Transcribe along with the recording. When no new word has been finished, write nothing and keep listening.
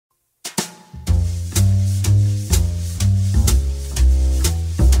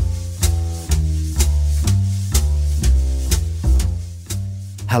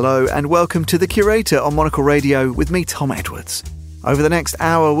Hello and welcome to The Curator on Monocle Radio with me, Tom Edwards. Over the next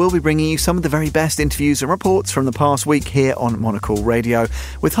hour, we'll be bringing you some of the very best interviews and reports from the past week here on Monocle Radio,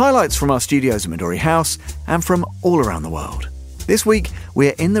 with highlights from our studios at Midori House and from all around the world. This week,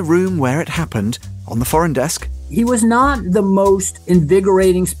 we're in the room where it happened, on the foreign desk. He was not the most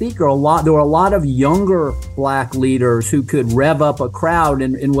invigorating speaker. There were a lot of younger black leaders who could rev up a crowd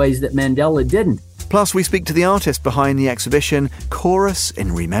in ways that Mandela didn't. Plus, we speak to the artist behind the exhibition, Chorus in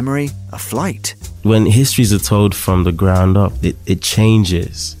Rememory a Flight. When histories are told from the ground up, it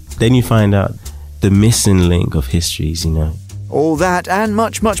changes. Then you find out the missing link of histories, you know. All that and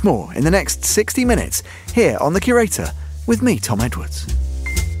much, much more in the next 60 minutes here on The Curator with me, Tom Edwards.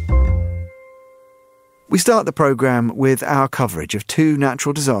 We start the programme with our coverage of two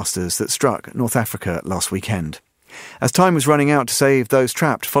natural disasters that struck North Africa last weekend. As time was running out to save those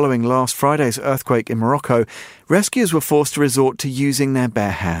trapped following last Friday's earthquake in Morocco, rescuers were forced to resort to using their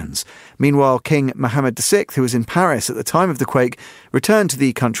bare hands. Meanwhile, King Mohammed VI, who was in Paris at the time of the quake, returned to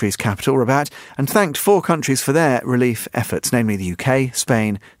the country's capital, Rabat, and thanked 4 countries for their relief efforts, namely the UK,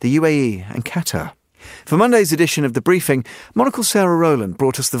 Spain, the UAE and Qatar. For Monday's edition of The Briefing, Monocle's Sarah Rowland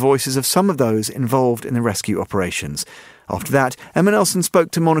brought us the voices of some of those involved in the rescue operations. After that, Emma Nelson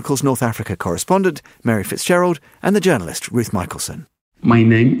spoke to Monocle's North Africa correspondent, Mary Fitzgerald, and the journalist, Ruth Michelson. My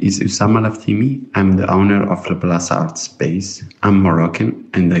name is Usama Laftimi. I'm the owner of the Plaza Art Space. I'm Moroccan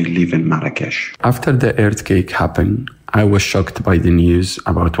and I live in Marrakesh. After the earthquake happened, I was shocked by the news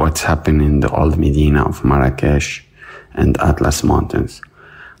about what's happened in the old Medina of Marrakesh and Atlas Mountains.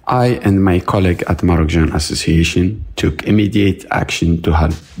 I and my colleague at Moroccan Association took immediate action to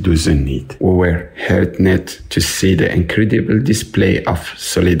help those in need. We were heartened to see the incredible display of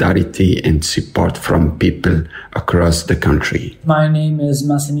solidarity and support from people across the country. My name is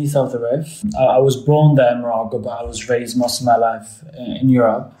Massini Saltaref. I was born there in Morocco, but I was raised most of my life in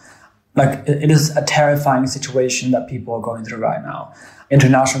Europe. It is a terrifying situation that people are going through right now.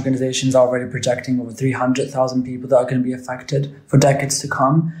 International organizations are already projecting over 300,000 people that are going to be affected for decades to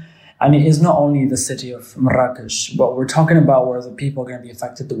come. And it is not only the city of Marrakesh. What we're talking about where the people are going to be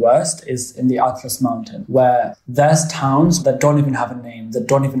affected the worst is in the Atlas Mountain, where there's towns that don't even have a name, that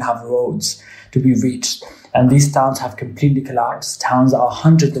don't even have roads to be reached. And these towns have completely collapsed. Towns that are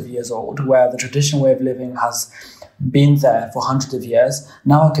hundreds of years old, where the traditional way of living has been there for hundreds of years,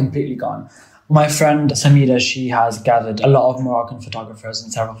 now are completely gone. My friend Samira, she has gathered a lot of Moroccan photographers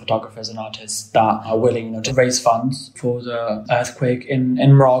and several photographers and artists that are willing to raise funds for the earthquake in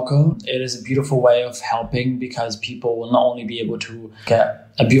Morocco. It is a beautiful way of helping because people will not only be able to get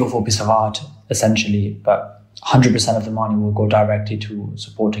a beautiful piece of art, essentially, but 100% of the money will go directly to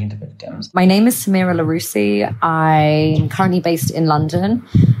supporting the victims. My name is Samira Laroussi. I'm currently based in London.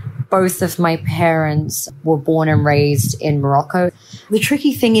 Both of my parents were born and raised in Morocco. The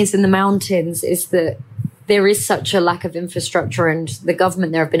tricky thing is in the mountains is that there is such a lack of infrastructure, and the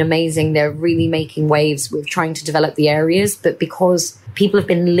government there have been amazing. They're really making waves with trying to develop the areas. But because people have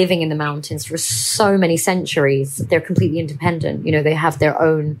been living in the mountains for so many centuries, they're completely independent. You know, they have their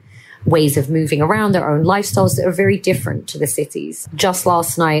own ways of moving around, their own lifestyles that are very different to the cities. Just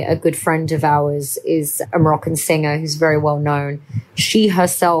last night, a good friend of ours is a Moroccan singer who's very well known. She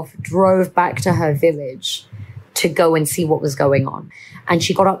herself drove back to her village to go and see what was going on. And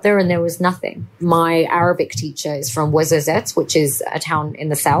she got up there and there was nothing. My Arabic teacher is from Ouarzazate, which is a town in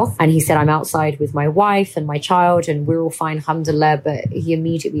the south. And he said, I'm outside with my wife and my child and we're all fine, alhamdulillah. But he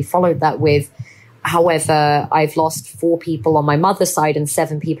immediately followed that with, however, I've lost 4 people on my mother's side and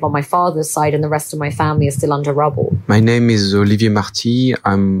 7 people on my father's side, and the rest of my family is still under rubble. My name is Olivier Marty.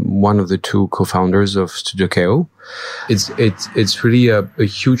 I'm one of the 2 co-founders of Studio KO. It's really a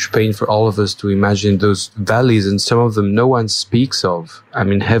huge pain for all of us to imagine those valleys, and some of them no one speaks of. I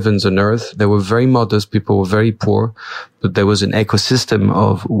mean, heavens and earth. They were very modest. People were very poor, but there was an ecosystem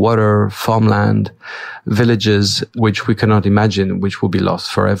of water, farmland, villages, which we cannot imagine, which will be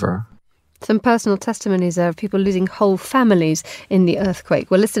lost forever. Some personal testimonies of people losing whole families in the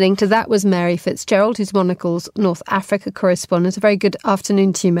earthquake. We're listening to that was Mary Fitzgerald, who's Monocle's North Africa correspondent. A very good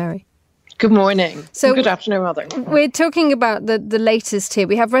afternoon to you, Mary. Good morning. So good afternoon, rather. We're talking about the latest here.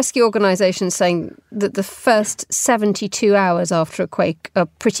 We have rescue organisations saying that the first 72 hours after a quake are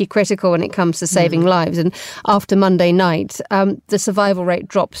pretty critical when it comes to saving lives. And after Monday night, the survival rate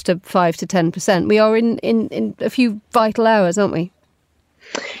drops to 5 to 10%. We are in a few vital hours, aren't we?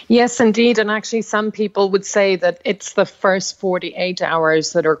 Yes, indeed. And actually, some people would say that it's the first 48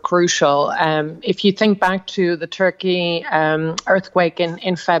 hours that are crucial. If you think back to the Turkey earthquake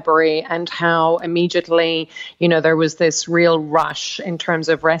in February and how immediately, there was this real rush in terms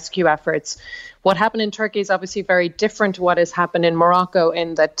of rescue efforts, What happened in Turkey is obviously very different to what has happened in Morocco,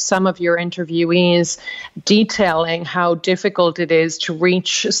 in that some of your interviewees detailing how difficult it is to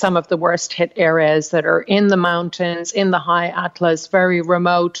reach some of the worst hit areas that are in the mountains, in the high Atlas, very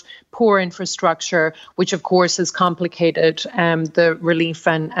remote, poor infrastructure, which of course has complicated the relief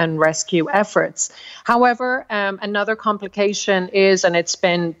and rescue efforts. However, another complication is, and it's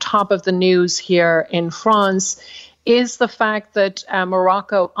been top of the news here in France, is the fact that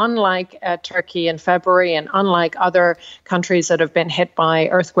Morocco, unlike Turkey in February and unlike other countries that have been hit by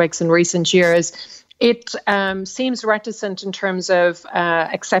earthquakes in recent years, it seems reticent in terms of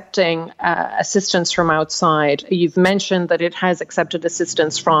accepting assistance from outside. You've mentioned that it has accepted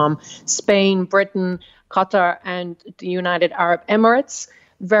assistance from Spain, Britain, Qatar, and the United Arab Emirates.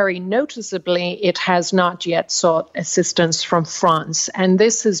 Very noticeably, it has not yet sought assistance from France. And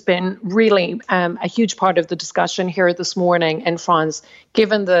this has been really a huge part of the discussion here this morning in France,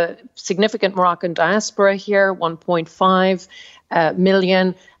 given the significant Moroccan diaspora here, 1.5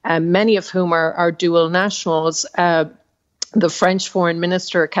 million, many of whom are dual nationals. The French Foreign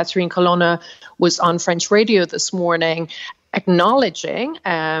Minister, Catherine Colonna, was on French radio this morning acknowledging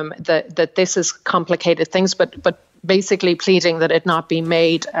that this has complicated things, but basically pleading that it not be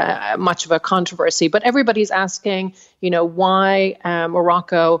made much of a controversy. But everybody's asking, why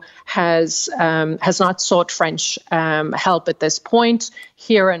Morocco has not sought French help at this point.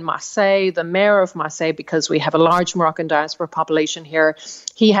 Here in Marseille, the mayor of Marseille, because we have a large Moroccan diaspora population here,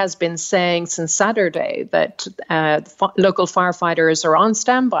 he has been saying since Saturday that local firefighters are on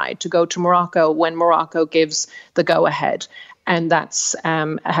standby to go to Morocco when Morocco gives the go-ahead. And that's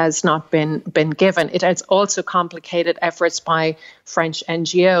has not been given. It has also complicated efforts by French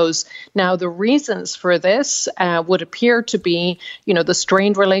NGOs. Now, the reasons for this would appear to be, the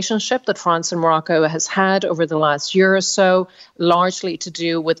strained relationship that France and Morocco has had over the last year or so, largely to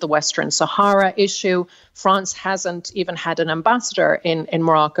do with the Western Sahara issue. France hasn't even had an ambassador in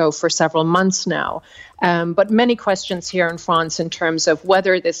Morocco for several months now. But many questions here in France in terms of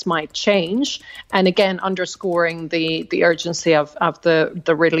whether this might change, and again, underscoring the urgency of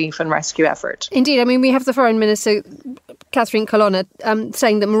the relief and rescue effort. Indeed. I mean, we have the Foreign Minister, Catherine Colonna,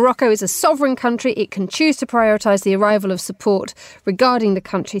 saying that Morocco is a sovereign country. It can choose to prioritise the arrival of support regarding the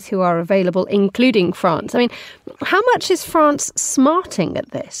countries who are available, including France. I mean, how much is France smarting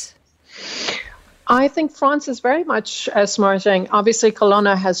at this? I think France is very much smarting. Obviously,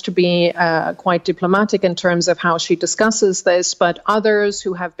 Colonna has to be quite diplomatic in terms of how she discusses this, but others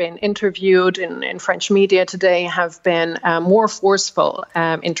who have been interviewed in French media today have been more forceful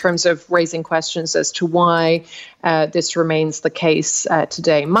in terms of raising questions as to why this remains the case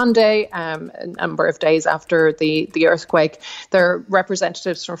today, Monday, a number of days after the earthquake. There are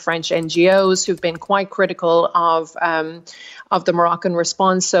representatives from French NGOs who've been quite critical of the Moroccan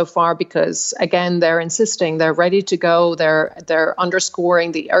response so far, because again, they're insisting they're ready to go. They're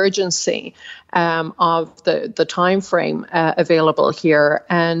underscoring the urgency of the time frame available here,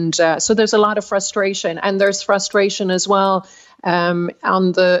 and so there's a lot of frustration, and there's frustration as well on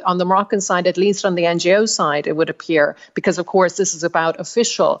the Moroccan side, at least on the NGO side, it would appear, because of course this is about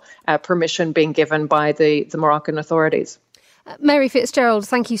official permission being given by the Moroccan authorities. Mary Fitzgerald,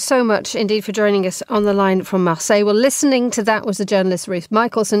 thank you so much indeed for joining us on the line from Marseille. Well, listening to that was the journalist Ruth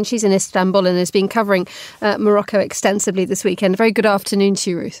Michelson. She's in Istanbul and has been covering Morocco extensively this weekend. Very good afternoon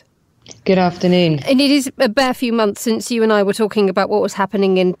to you, Ruth. Good afternoon. And it is a bare few months since you and I were talking about what was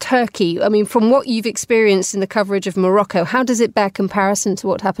happening in Turkey. I mean, from what you've experienced in the coverage of Morocco, how does it bear comparison to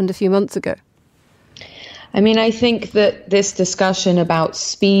what happened a few months ago? I mean, I think that this discussion about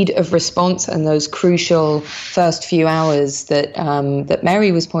speed of response and those crucial first few hours that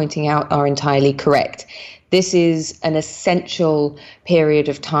Mary was pointing out are entirely correct. This is an essential period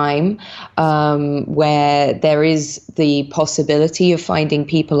of time where there is the possibility of finding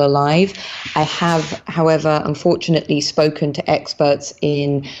people alive. I have, however, unfortunately spoken to experts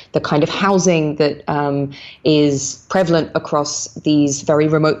in the kind of housing that is prevalent across these very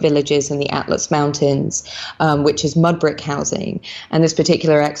remote villages in the Atlas Mountains, which is mud brick housing. And this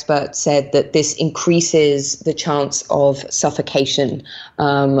particular expert said that this increases the chance of suffocation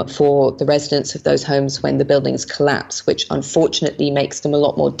for the residents of those homes when the buildings collapse, which unfortunately makes them a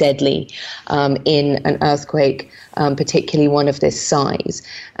lot more deadly in an earthquake, particularly one of this size.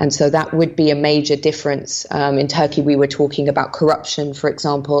 And so that would be a major difference. In Turkey, we were talking about corruption, for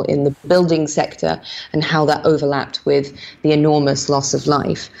example, in the building sector and how that overlapped with the enormous loss of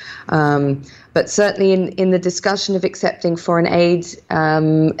life. But certainly in the discussion of accepting foreign aid,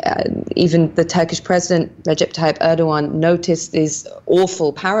 even the Turkish president, Recep Tayyip Erdogan, noticed these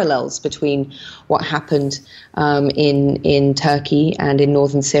awful parallels between what happened in Turkey and in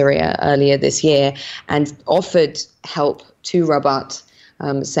northern Syria earlier this year, and offered help to Rabat,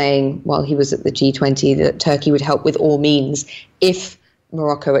 saying while he was at the G20 that Turkey would help with all means if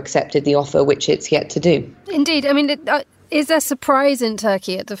Morocco accepted the offer, which it's yet to do. Indeed. I mean, is there surprise in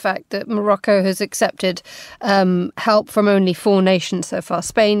Turkey at the fact that Morocco has accepted help from only 4 nations so far?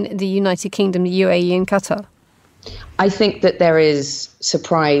 Spain, the United Kingdom, the UAE and Qatar? I think that there is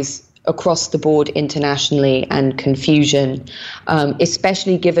surprise across the board internationally and confusion,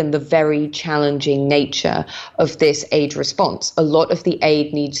 especially given the very challenging nature of this aid response. A lot of the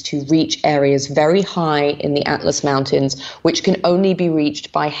aid needs to reach areas very high in the Atlas Mountains, which can only be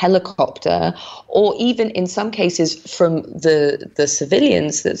reached by helicopter, or even in some cases from the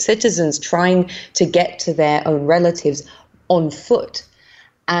civilians, the citizens trying to get to their own relatives on foot.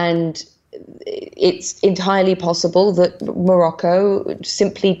 And it's entirely possible that Morocco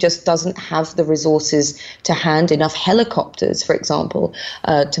simply just doesn't have the resources to hand, enough helicopters, for example,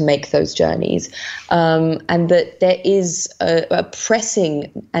 to make those journeys. And that there is a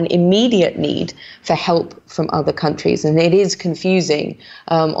pressing and immediate need for help from other countries. And it is confusing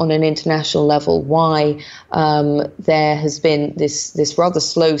on an international level why there has been this rather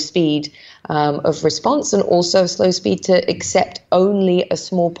slow speed of response, and also slow speed to accept only a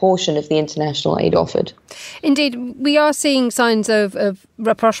small portion of the international aid offered. Indeed, we are seeing signs of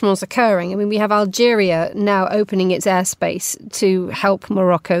rapprochements occurring. I mean, we have Algeria now opening its airspace to help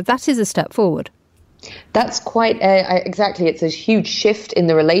Morocco. That is a step forward. That's quite exactly. It's a huge shift in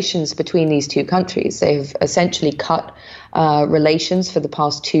the relations between these two countries. They've essentially cut relations for the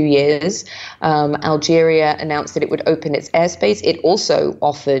past 2 years. Algeria announced that it would open its airspace. It also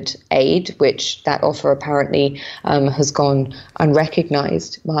offered aid, which that offer apparently has gone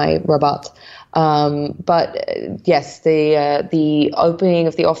unrecognized by Rabat. But yes, the opening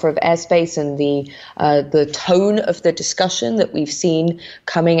of the offer of airspace and the tone of the discussion that we've seen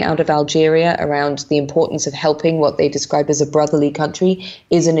coming out of Algeria around the importance of helping what they describe as a brotherly country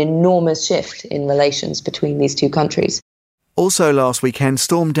is an enormous shift in relations between these two countries. Also last weekend,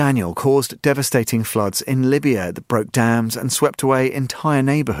 Storm Daniel caused devastating floods in Libya that broke dams and swept away entire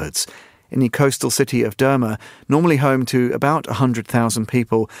neighbourhoods. In the coastal city of Derma, normally home to about 100,000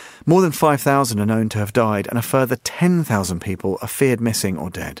 people, more than 5,000 are known to have died and a further 10,000 people are feared missing or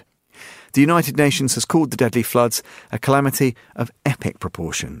dead. The United Nations has called the deadly floods a calamity of epic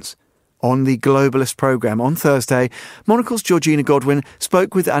proportions. On the Globalist programme on Thursday, Monocle's Georgina Godwin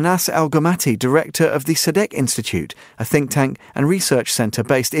spoke with Anas Al-Ghamati, director of the Sadek Institute, a think tank and research centre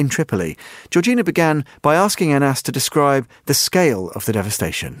based in Tripoli. Georgina began by asking Anas to describe the scale of the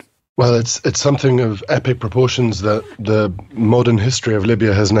devastation. Well, it's something of epic proportions that the modern history of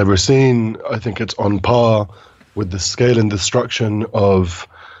Libya has never seen. I think it's on par with the scale and destruction of,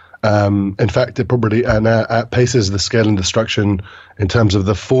 in fact, it probably outpaces the scale and destruction in terms of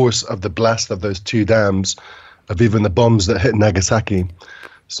the force of the blast of those 2 dams, of even the bombs that hit Nagasaki.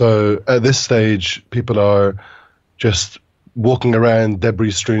 So at this stage, people are just walking around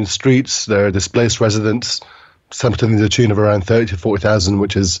debris-strewn streets. There are displaced residents, something to the tune of around 30 to 40,000,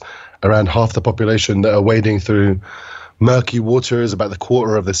 which is around half the population, that are wading through murky waters. About a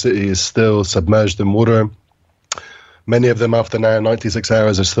quarter of the city is still submerged in water. Many of them, after now 96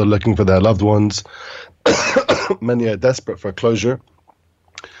 hours, are still looking for their loved ones. Many are desperate for closure.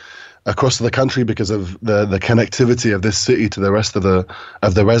 Across the country, because of the connectivity of this city to the rest of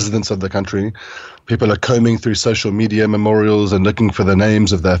the residents of the country, people are combing through social media memorials and looking for the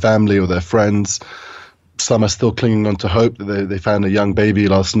names of their family or their friends. Some are still clinging on to hope that they found a young baby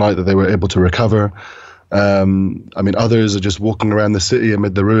last night that they were able to recover. Others are just walking around the city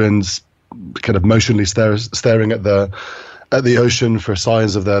amid the ruins, kind of motionally staring at the ocean for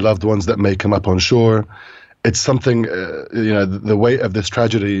signs of their loved ones that may come up on shore. It's something, the weight of this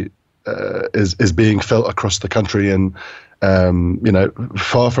tragedy is being felt across the country, and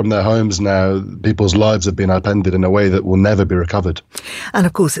far from their homes now, people's lives have been upended in a way that will never be recovered. And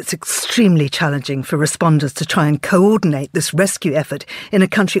of course, it's extremely challenging for responders to try and coordinate this rescue effort in a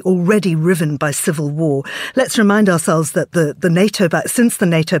country already riven by civil war. Let's remind ourselves that since the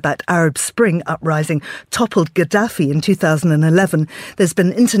NATO-backed Arab Spring uprising toppled Gaddafi in 2011, there's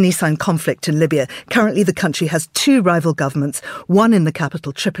been internecine conflict in Libya. Currently, the country has 2 rival governments, one in the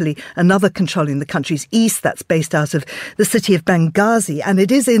capital, Tripoli, another controlling the country's east, that's based out of the city of Benghazi, and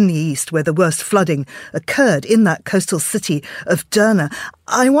it is in the east where the worst flooding occurred, in that coastal city of Derna.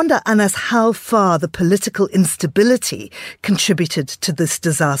 I wonder, Anas, how far the political instability contributed to this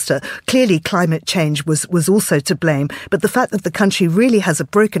disaster. Clearly, climate change was also to blame, but the fact that the country really has a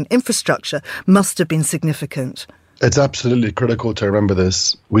broken infrastructure must have been significant. It's absolutely critical to remember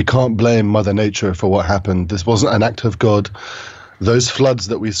this. We can't blame Mother Nature for what happened. This wasn't an act of God. Those floods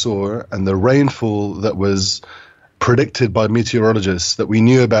that we saw and the rainfall that was predicted by meteorologists, that we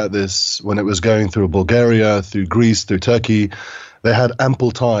knew about this when it was going through Bulgaria, through Greece, through Turkey, they had ample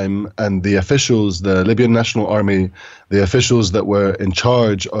time, and the officials, the Libyan National Army, the officials that were in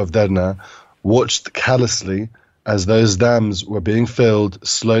charge of Derna, watched callously as those dams were being filled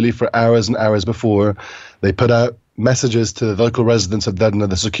slowly for hours and hours before. They put out messages to the local residents of Derna.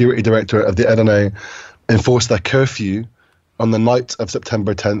 The security director of the LNA enforced a curfew on the night of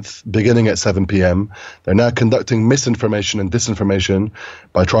September 10th, beginning at 7 p.m. They're now conducting misinformation and disinformation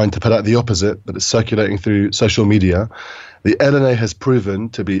by trying to put out the opposite that is circulating through social media. The LNA has proven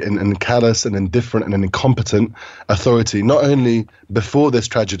to be an callous and indifferent and an incompetent authority, not only before this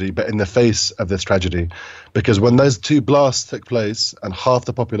tragedy, but in the face of this tragedy. Because when those two blasts took place and half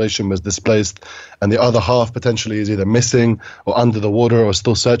the population was displaced and the other half potentially is either missing or under the water or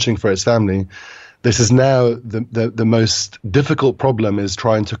still searching for its family, this is now the most difficult problem, is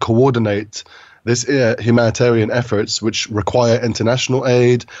trying to coordinate this humanitarian efforts, which require international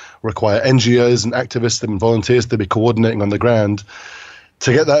aid, require NGOs and activists and volunteers to be coordinating on the ground.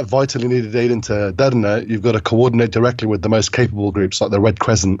 To get that vitally needed aid into Derna, you've got to coordinate directly with the most capable groups like the Red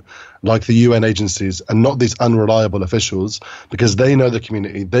Crescent, like the UN agencies, and not these unreliable officials, because they know the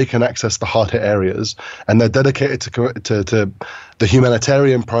community, they can access the hard-hit areas, and they're dedicated to the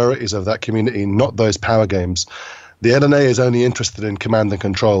humanitarian priorities of that community, not those power games. The LNA is only interested in command and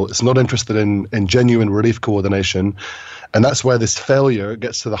control. It's not interested in genuine relief coordination. And that's where this failure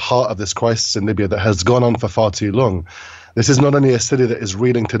gets to the heart of this crisis in Libya that has gone on for far too long. This is not only a city that is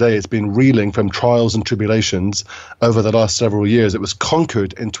reeling today, it's been reeling from trials and tribulations over the last several years. It was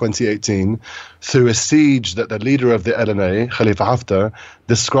conquered in 2018 through a siege that the leader of the LNA, Khalifa Haftar,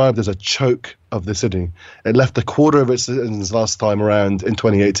 described as a choke of the city. It left a quarter of its citizens last time around in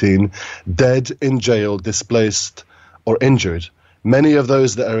 2018 dead, in jail, displaced, or injured. Many of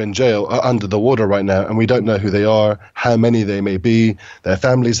those that are in jail are under the water right now, and we don't know who they are, how many they may be. Their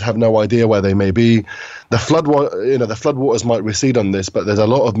families have no idea where they may be. The floodwaters might recede on this, but there's a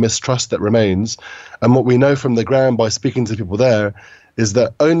lot of mistrust that remains. And what we know from the ground by speaking to people there is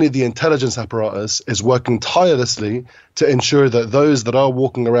that only the intelligence apparatus is working tirelessly to ensure that those that are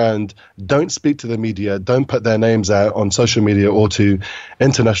walking around don't speak to the media, don't put their names out on social media or to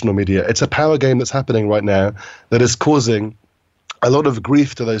international media. It's a power game that's happening right now that is causing a lot of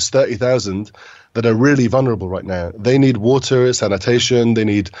grief to those 30,000 that are really vulnerable right now. They need water, sanitation, they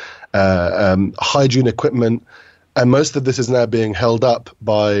need hygiene equipment. And most of this is now being held up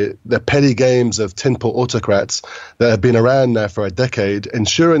by the petty games of tin-pot autocrats that have been around now for a decade,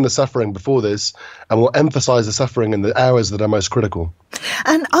 ensuring the suffering before this, and will emphasize the suffering in the hours that are most critical.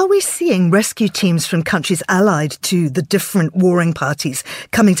 And are we seeing rescue teams from countries allied to the different warring parties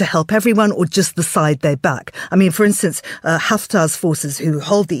coming to help everyone, or just the side they back? I mean, for instance, Haftar's forces who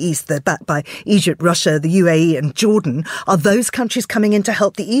hold the east, they're backed by Egypt, Russia, the UAE and Jordan. Are those countries coming in to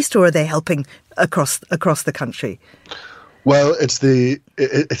help the east, or are they helping across the country? Well, it's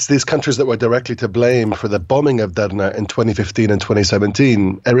these countries that were directly to blame for the bombing of Derna in 2015 and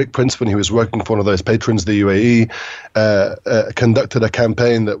 2017. Eric Prince, when he was working for one of those patrons, the UAE, conducted a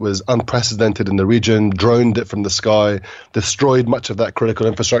campaign that was unprecedented in the region, droned it from the sky, destroyed much of that critical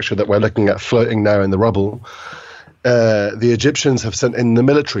infrastructure that we're looking at floating now in the rubble. The Egyptians have sent in the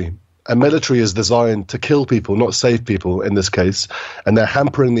military. A military is designed to kill people, not save people in this case, and they're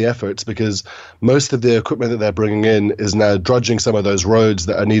hampering the efforts because most of the equipment that they're bringing in is now drudging some of those roads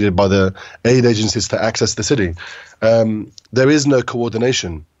that are needed by the aid agencies to access the city. There is no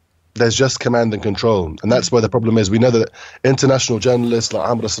coordination. There's just command and control. And that's where the problem is. We know that international journalists like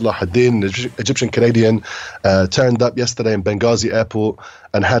Amr Salah ad-Din, an Egyptian Canadian, turned up yesterday in Benghazi airport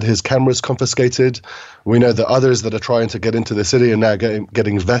and had his cameras confiscated. We know that others that are trying to get into the city are now getting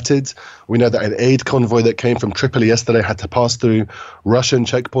vetted. We know that an aid convoy that came from Tripoli yesterday had to pass through Russian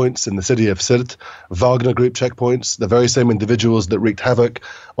checkpoints in the city of Sirt, Wagner Group checkpoints. The very same individuals that wreaked havoc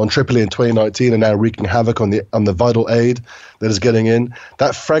on Tripoli in 2019 are now wreaking havoc on the vital aid that is getting in.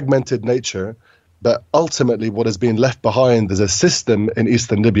 That fragmented nature, but ultimately what is being left behind as a system in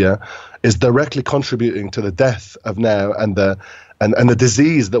eastern Libya is directly contributing to the death of now and the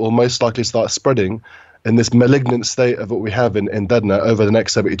disease that will most likely start spreading in this malignant state of what we have in Derna over the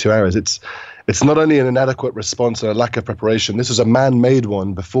next 72 hours. It's not only an inadequate response and a lack of preparation. This was a man-made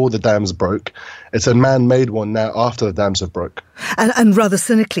one before the dams broke. It's a man-made one now after the dams have broke. And rather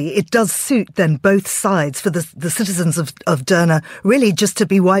cynically, it does suit then both sides for the citizens of Derna really just to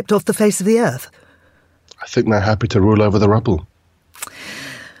be wiped off the face of the earth. I think they're happy to rule over the rubble.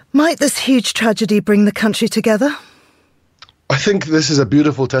 Might this huge tragedy bring the country together? I think this is a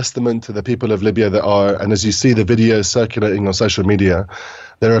beautiful testament to the people of Libya that are, and as you see the videos circulating on social media,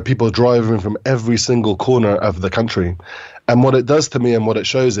 there are people driving from every single corner of the country. And what it does to me and what it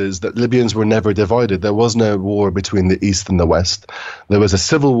shows is that Libyans were never divided. There was no war between the East and the West. There was a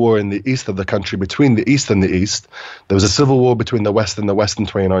civil war in the east of the country between the East and the East. There was a civil war between the West and the West in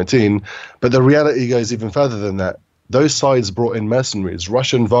 2019. But the reality goes even further than that. Those sides brought in mercenaries.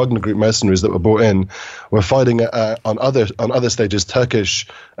 Russian Wagner Group mercenaries that were brought in were fighting on other stages Turkish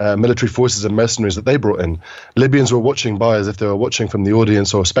military forces and mercenaries that they brought in. Libyans were watching by as if they were watching from the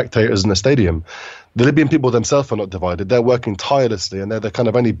audience or spectators in a stadium. The Libyan people themselves are not divided. They're working tirelessly, and they're the kind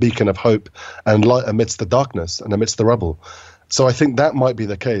of only beacon of hope and light amidst the darkness and amidst the rubble. So I think that might be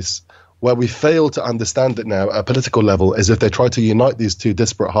the case. Where we fail to understand it now at a political level is if they try to unite these two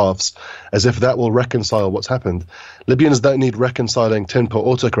disparate halves, as if that will reconcile what's happened. Libyans don't need reconciling tin-pot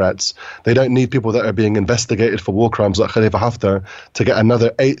autocrats. They don't need people that are being investigated for war crimes like Khalifa Haftar to get another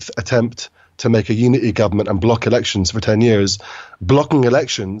 8th attempt to make a unity government and block elections for 10 years. Blocking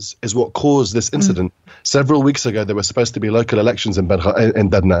elections is what caused this incident. Several weeks ago, there were supposed to be local elections in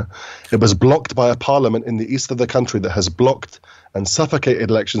Derna. It was blocked by a parliament in the east of the country that has blocked and suffocated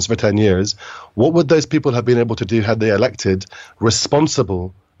elections for 10 years. What would those people have been able to do had they elected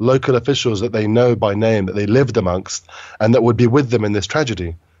responsible local officials that they know by name, that they lived amongst, and that would be with them in this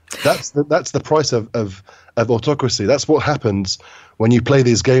tragedy? That's the price of autocracy. That's what happens when you play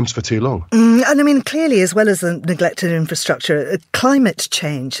these games for too long. And I mean, clearly, as well as the neglected infrastructure, climate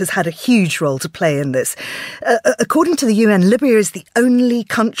change has had a huge role to play in this. According to the UN, Libya is the only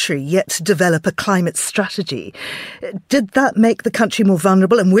country yet to develop a climate strategy. Did that make the country more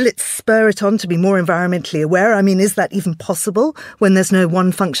vulnerable, and will it spur it on to be more environmentally aware? I mean, is that even possible when there's no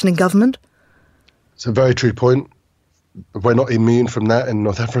one functioning government? It's a very true point. We're not immune from that in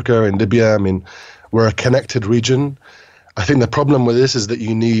North Africa, in Libya. I mean, we're a connected region. I think the problem with this is that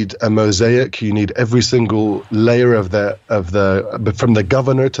you need a mosaic. You need every single layer of the from the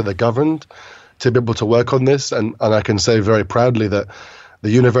governor to the governed to be able to work on this. And I can say very proudly that the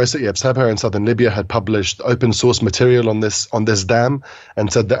University of Sabha in southern Libya had published open source material on this dam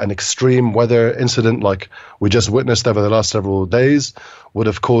and said that an extreme weather incident like we just witnessed over the last several days would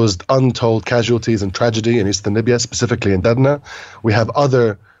have caused untold casualties and tragedy in eastern Libya, specifically in Derna. We have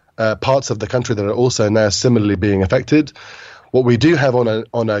other parts of the country that are also now similarly being affected. What we do have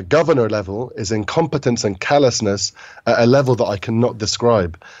on a governor level is incompetence and callousness at a level that I cannot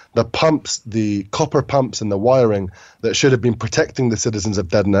describe. The pumps, the copper pumps and the wiring that should have been protecting the citizens of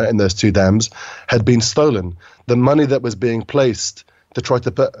Derna in those two dams had been stolen. The money that was being placed to try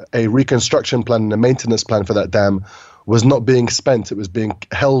to put a reconstruction plan and a maintenance plan for that dam was not being spent. It was being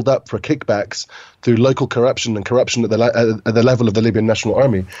held up for kickbacks through local corruption and corruption at the level of the Libyan National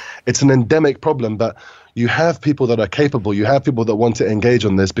Army. It's an endemic problem, but you have people that are capable. You have people that want to engage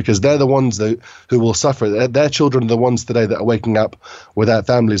on this because they're the ones who will suffer. Their children are the ones today that are waking up without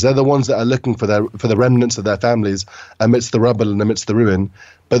families. They're the ones that are looking for the remnants of their families amidst the rubble and amidst the ruin.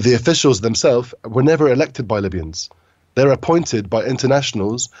 But the officials themselves were never elected by Libyans. They're appointed by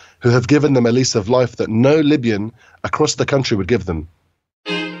internationals who have given them a lease of life that no Libyan across the country would give them.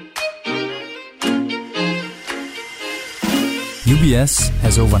 UBS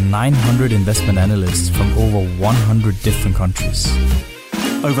has over 900 investment analysts from over 100 different countries.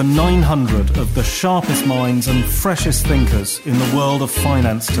 Over 900 of the sharpest minds and freshest thinkers in the world of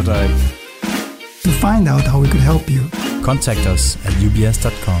finance today. To find out how we could help you, contact us at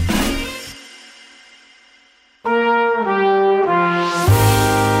ubs.com.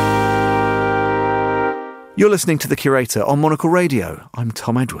 You're listening to The Curator on Monocle Radio. I'm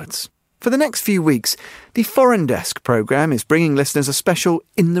Tom Edwards. For the next few weeks, the Foreign Desk programme is bringing listeners a special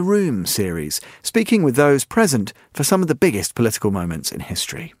In the Room series, speaking with those present for some of the biggest political moments in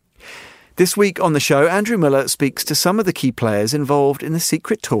history. This week on the show, Andrew Miller speaks to some of the key players involved in the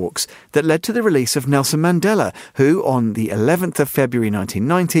secret talks that led to the release of Nelson Mandela, who, on the 11th of February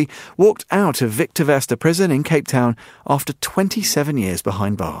 1990, walked out of Victor Verster prison in Cape Town after 27 years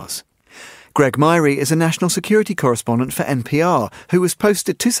behind bars. Greg Myrie is a national security correspondent for NPR who was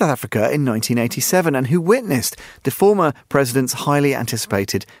posted to South Africa in 1987 and who witnessed the former president's highly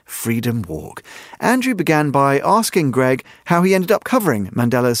anticipated Freedom Walk. Andrew began by asking Greg how he ended up covering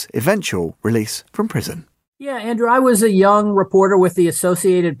Mandela's eventual release from prison. Yeah, Andrew, I was a young reporter with the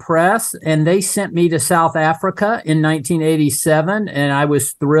Associated Press, and they sent me to South Africa in 1987, and I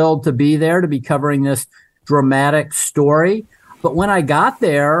was thrilled to be there to be covering this dramatic story. But when I got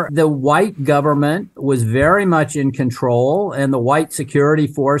there, the white government was very much in control, and the white security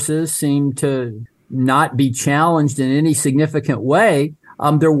forces seemed to not be challenged in any significant way.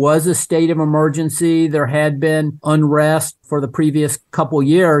 There was a state of emergency. There had been unrest for the previous couple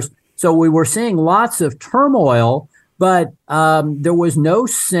years. So we were seeing lots of turmoil, but there was no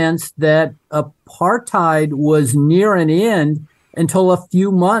sense that apartheid was near an end until a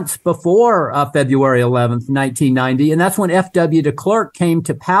few months before February 11th, 1990. And that's when F.W. de Klerk came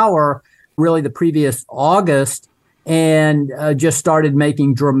to power, really the previous August, and just started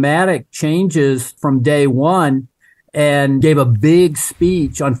making dramatic changes from day one, and gave a big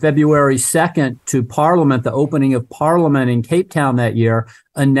speech on February 2nd to Parliament, the opening of Parliament in Cape Town that year,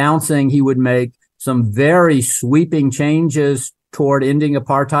 announcing he would make some very sweeping changes toward ending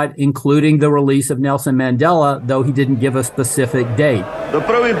apartheid, including the release of Nelson Mandela, though he didn't give a specific date. The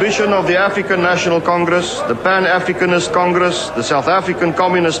prohibition of the African National Congress, the Pan-Africanist Congress, the South African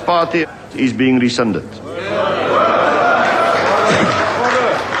Communist Party is being rescinded.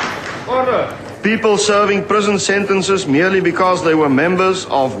 People serving prison sentences merely because they were members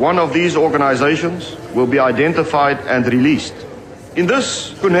of one of these organizations will be identified and released. In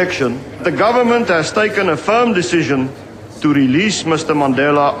this connection, the government has taken a firm decision to release Mr.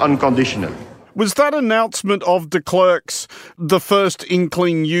 Mandela unconditionally. Was that announcement of de Klerk's the first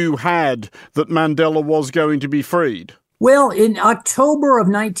inkling you had that Mandela was going to be freed? Well, in October of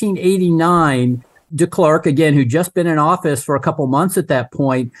 1989, de Klerk, again, who'd just been in office for a couple months at that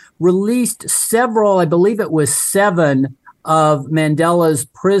point, released several, I believe it was 7 of Mandela's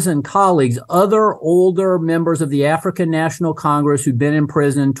prison colleagues, other older members of the African National Congress who'd been in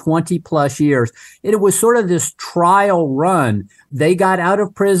prison 20 plus years. It was sort of this trial run. They got out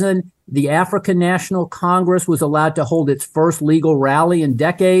of prison. The African National Congress was allowed to hold its first legal rally in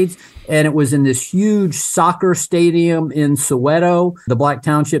decades, and it was in this huge soccer stadium in Soweto, the Black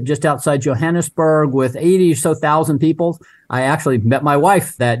Township just outside Johannesburg, with 80 or so thousand people. I actually met my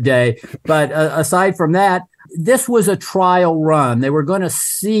wife that day. But aside from that, this was a trial run. They were going to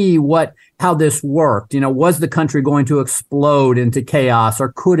see how this worked. Was the country going to explode into chaos,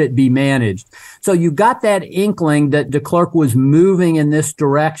 or could it be managed? So you got that inkling that de Klerk was moving in this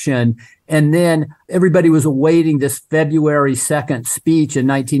direction. And then everybody was awaiting this February 2nd speech in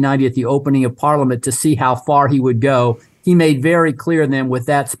 1990 at the opening of Parliament to see how far he would go. He made very clear then with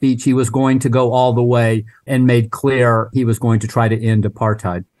that speech he was going to go all the way, and made clear he was going to try to end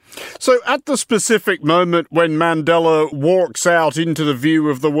apartheid. So at the specific moment when Mandela walks out into the view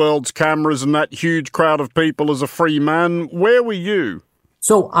of the world's cameras and that huge crowd of people as a free man, where were you?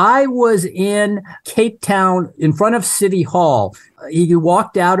 So I was in Cape Town in front of City Hall. He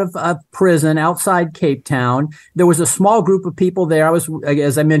walked out of prison outside Cape Town. There was a small group of people there. I was,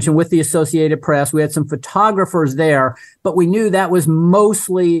 as I mentioned, with the Associated Press. We had some photographers there, but we knew that was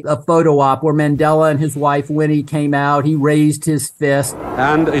mostly a photo op where Mandela and his wife Winnie came out. He raised his fist.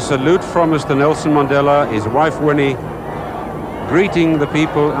 And a salute from Mr. Nelson Mandela, his wife Winnie, greeting the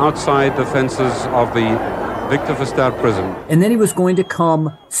people outside the fences of the Victor Verster prison. And then he was going to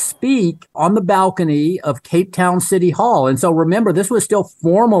come speak on the balcony of Cape Town City Hall. And so remember, this was still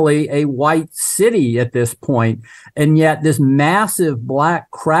formally a white city at this point. And yet this massive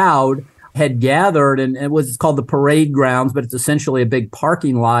black crowd had gathered, and it's called the Parade Grounds, but it's essentially a big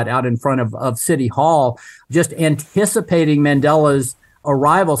parking lot out in front of City Hall, just anticipating Mandela's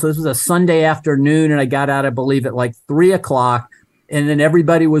arrival. So this was a Sunday afternoon, and I got out, I believe, at like 3:00. And then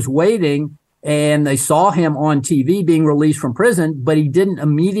everybody was waiting. And they saw him on TV being released from prison, but he didn't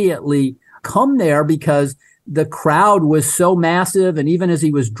immediately come there because the crowd was so massive. And even as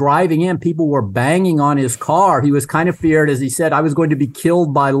he was driving in, people were banging on his car. He was kind of feared, as he said, I was going to be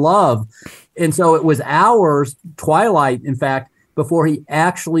killed by love. And so it was hours, twilight, in fact, before he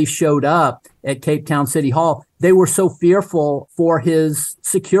actually showed up at Cape Town City Hall. They were so fearful for his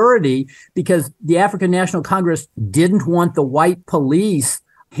security because the African National Congress didn't want the white police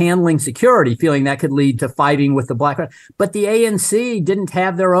handling security, feeling that could lead to fighting with the Black crowd. But the ANC didn't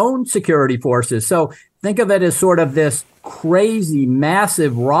have their own security forces. So think of it as sort of this crazy,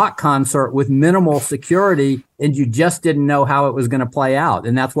 massive rock concert with minimal security, and you just didn't know how it was going to play out.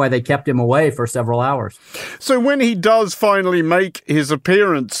 And that's why they kept him away for several hours. So when he does finally make his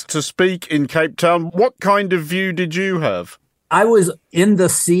appearance to speak in Cape Town, what kind of view did you have? I was in the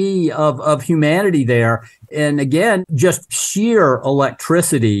sea of humanity there. And again, just sheer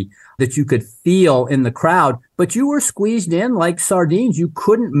electricity that you could feel in the crowd, but you were squeezed in like sardines. You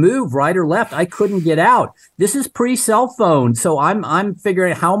couldn't move right or left. I couldn't get out. This is pre-cell phone. So I'm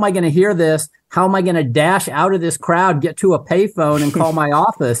figuring, how am I going to hear this? How am I going to dash out of this crowd, get to a payphone and call my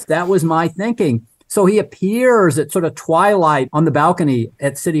office? That was my thinking. So he appears at sort of twilight on the balcony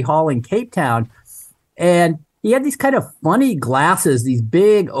at City Hall in Cape Town. And he had these kind of funny glasses, these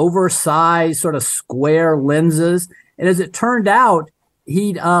big, oversized, sort of square lenses. And as it turned out,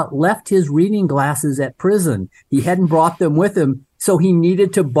 he'd left his reading glasses at prison. He hadn't brought them with him, so he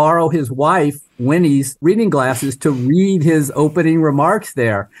needed to borrow his wife, Winnie's, reading glasses to read his opening remarks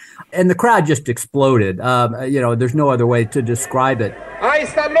there. And the crowd just exploded. There's no other way to describe it. I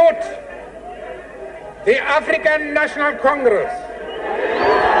salute the African National Congress.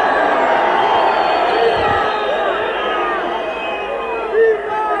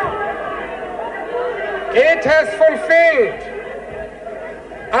 It has fulfilled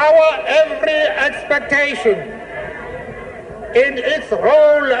our every expectation in its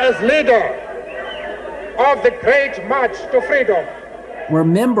role as leader of the great march to freedom.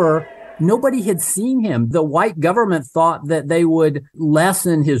 Remember, nobody had seen him. The white government thought that they would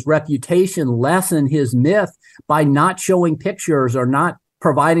lessen his reputation, lessen his myth by not showing pictures or not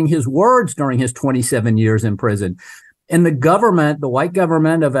providing his words during his 27 years in prison. And the government, the white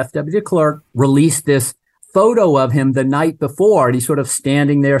government of F.W. de Klerk, released this photo of him the night before, and he's sort of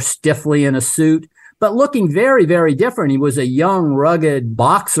standing there stiffly in a suit, but looking very, very different. He was a young, rugged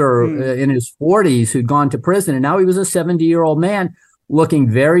boxer in his 40s who'd gone to prison, and now he was a 70-year-old man looking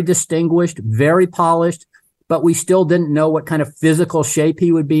very distinguished, very polished, but we still didn't know what kind of physical shape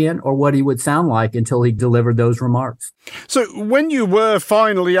he would be in or what he would sound like until he delivered those remarks. So when you were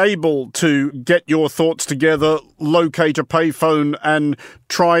finally able to get your thoughts together, locate a payphone and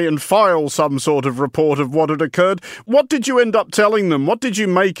try and file some sort of report of what had occurred, what did you end up telling them? What did you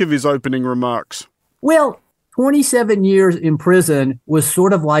make of his opening remarks? Well, 27 years in prison was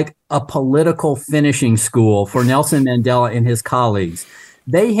sort of like a political finishing school for Nelson Mandela and his colleagues.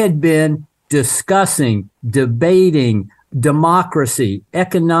 They had been discussing, debating democracy,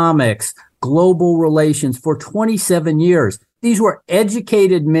 economics, global relations for 27 years. These were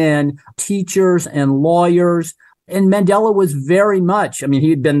educated men, teachers and lawyers. And Mandela was very much, he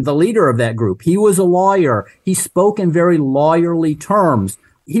had been the leader of that group. He was a lawyer. He spoke in very lawyerly terms.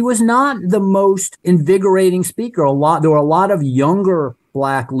 He was not the most invigorating speaker. There were a lot of younger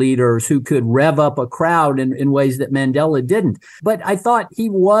Black leaders who could rev up a crowd in ways that Mandela didn't. But I thought he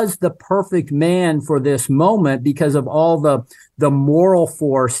was the perfect man for this moment because of all the moral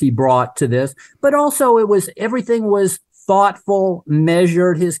force he brought to this. But also everything was thoughtful,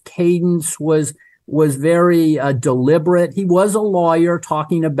 measured. His cadence was very deliberate. He was a lawyer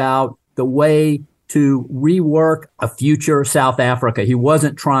talking about the way to rework a future South Africa. He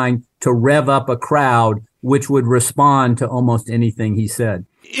wasn't trying to rev up a crowd which would respond to almost anything he said.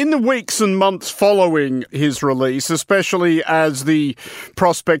 In the weeks and months following his release, especially as the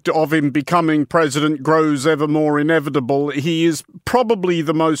prospect of him becoming president grows ever more inevitable, he is probably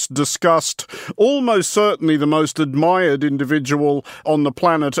the most discussed, almost certainly the most admired individual on the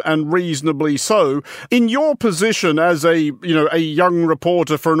planet, and reasonably so. In your position as a young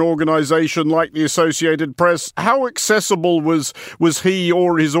reporter for an organisation like the Associated Press, how accessible was he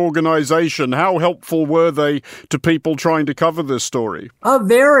or his organisation? How helpful were they to people trying to cover this story?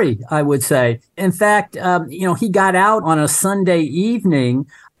 Very, I would say. In fact, he got out on a Sunday evening.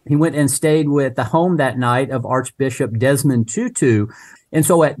 He went and stayed with the home that night of Archbishop Desmond Tutu. And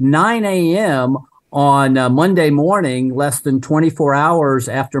so at 9 a.m. on Monday morning, less than 24 hours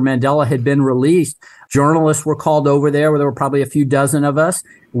after Mandela had been released, journalists were called over there, where there were probably a few dozen of us.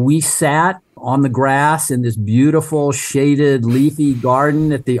 We sat on the grass in this beautiful, shaded, leafy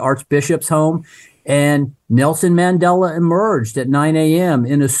garden at the Archbishop's home. And Nelson Mandela emerged at 9 a.m.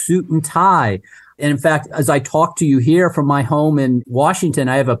 in a suit and tie. And in fact, as I talk to you here from my home in Washington,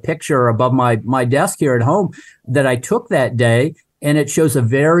 I have a picture above my desk here at home that I took that day. And it shows a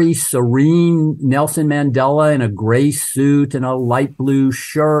very serene Nelson Mandela in a gray suit and a light blue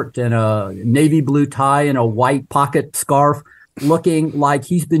shirt and a navy blue tie and a white pocket scarf. looking like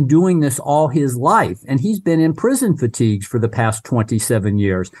he's been doing this all his life. And he's been in prison fatigues for the past 27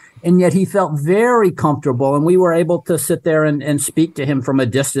 years. And yet he felt very comfortable. And we were able to sit there and speak to him from a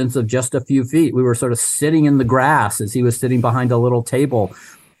distance of just a few feet. We were sort of sitting in the grass as he was sitting behind a little table.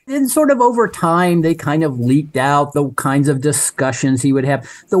 And sort of over time, they kind of leaked out the kinds of discussions he would have,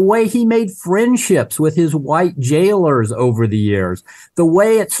 the way he made friendships with his white jailers over the years, the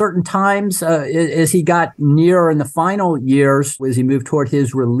way at certain times, as he got nearer in the final years, as he moved toward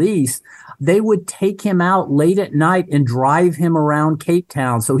his release, they would take him out late at night and drive him around Cape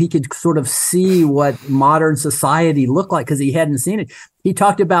Town so he could sort of see what modern society looked like because he hadn't seen it. He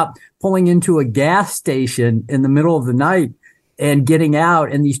talked about pulling into a gas station in the middle of the night and getting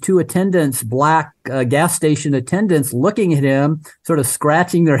out, and these two attendants, black gas station attendants, looking at him, sort of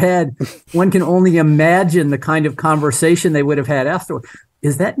scratching their head. One can only imagine the kind of conversation they would have had afterward.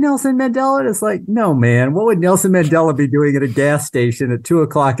 Is that Nelson Mandela? And it's like, no, man. What would Nelson Mandela be doing at a gas station at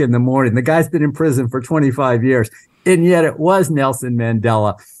 2:00 in the morning? The guy's been in prison for 25 years, and yet it was Nelson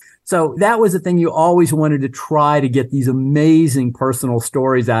Mandela. So that was the thing. You always wanted to try to get these amazing personal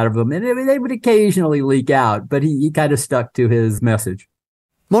stories out of them. And they would occasionally leak out, but he kind of stuck to his message.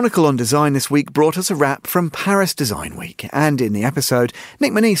 Monocle on Design this week brought us a wrap from Paris Design Week. And in the episode,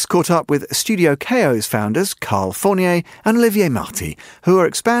 Nick Monisse caught up with Studio KO's founders, Carl Fournier and Olivier Marty, who are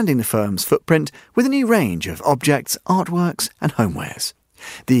expanding the firm's footprint with a new range of objects, artworks and homewares.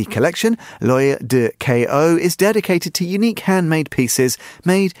 The collection, L'Oeil de KO, is dedicated to unique handmade pieces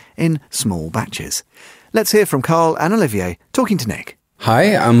made in small batches. Let's hear from Carl and Olivier talking to Nick.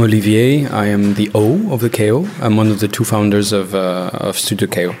 Hi, I'm Olivier. I am the O of the KO. I'm one of the two founders of Studio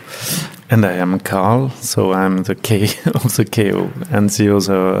KO. And I am Carl, so I'm the K of the KO and the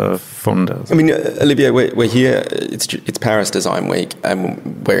other founders. I mean, Olivier, we're here, it's Paris Design Week,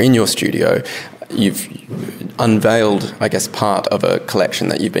 and we're in your studio. You've unveiled, I guess, part of a collection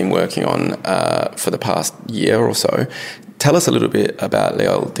that you've been working on for the past year or so. Tell us a little bit about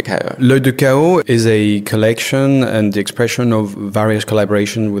L'Oeil de KO. L'Oeil de KO is a collection and the expression of various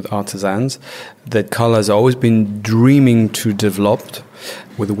collaborations with artisans that Carl has always been dreaming to develop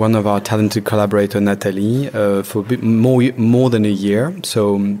with one of our talented collaborators, Nathalie, for a bit more than a year.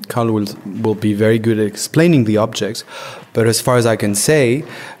 So Carl will be very good at explaining the objects. But as far as I can say,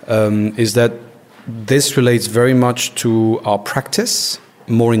 is that this relates very much to our practice,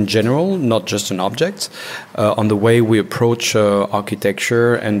 more in general, not just an object, on the way we approach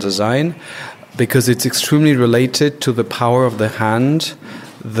architecture and design, because it's extremely related to the power of the hand,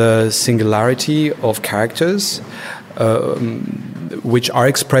 the singularity of characters, which are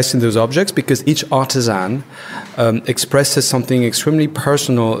expressed in those objects, because each artisan expresses something extremely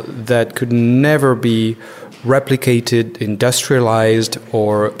personal that could never be replicated, industrialized,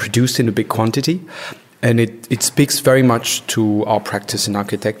 or produced in a big quantity. And it speaks very much to our practice in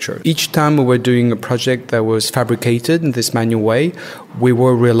architecture. Each time we were doing a project that was fabricated in this manual way, we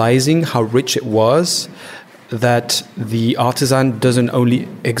were realizing how rich it was, that the artisan doesn't only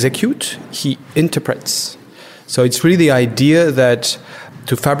execute, he interprets. So it's really the idea that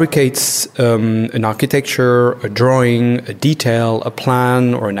to fabricate an architecture, a drawing, a detail, a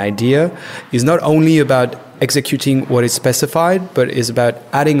plan, or an idea is not only about executing what is specified, but is about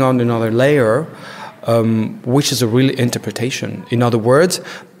adding on another layer, which is a real interpretation. In other words,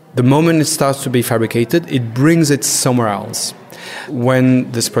 the moment it starts to be fabricated, it brings it somewhere else.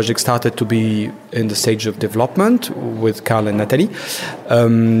 When this project started to be in the stage of development with Carl and Nathalie,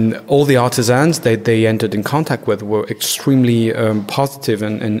 all the artisans that they entered in contact with were extremely positive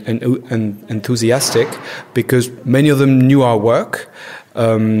and enthusiastic, because many of them knew our work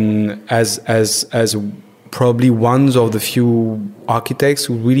as probably one of the few architects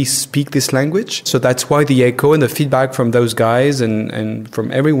who really speak this language. So that's why the echo and the feedback from those guys and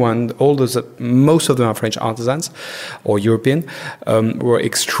from everyone, most of them are French artisans or European, were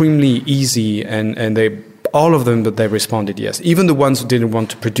extremely easy, and all of them, but they responded yes. Even the ones who didn't want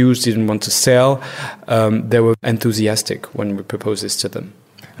to produce, didn't want to sell, they were enthusiastic when we proposed this to them.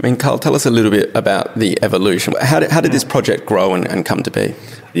 I mean, Carl, tell us a little bit about the evolution. How did this project grow and come to be?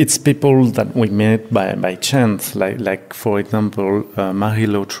 It's people that we met by chance. Like for example, Marie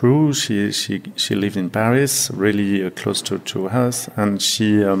Lautrou. She lived in Paris, really close to us, and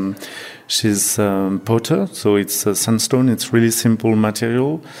she's potter. So it's sandstone. It's really simple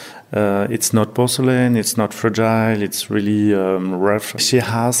material, It's not porcelain, it's not fragile, it's really rough. She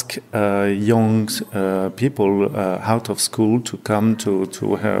asked young people out of school to come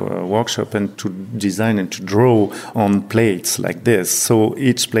to her workshop and to design and to draw on plates like this. So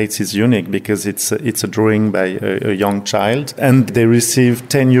each plate is unique because it's a drawing by a young child, and they receive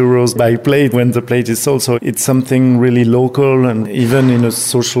 10 euros by plate when the plate is sold. So it's something really local, and even in a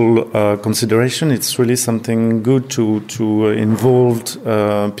social consideration, it's really something good to involve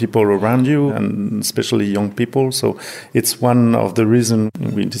people around you, and especially young people. So it's one of the reasons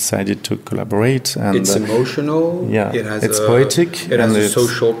we decided to collaborate. And it's emotional. Yeah, it's poetic. It has a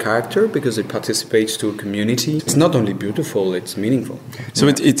social character because it participates to a community. It's not only beautiful; it's meaningful. So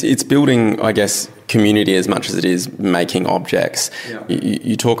it's building, I guess, community as much as it is making objects. Yeah.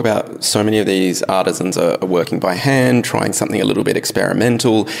 You talk about so many of these artisans are working by hand, trying something a little bit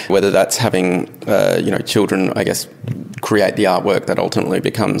experimental, whether that's having children, I guess, create the artwork that ultimately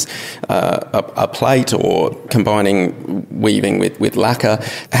becomes a plate, or combining weaving with lacquer.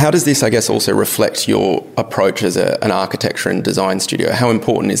 How does this, I guess, also reflect your approach as an architecture and design studio? How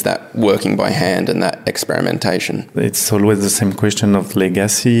important is that working by hand and that experimentation? It's always the same question of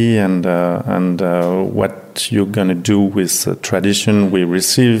legacy and what you're going to do with tradition we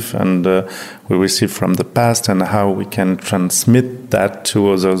receive from the past, and how we can transmit that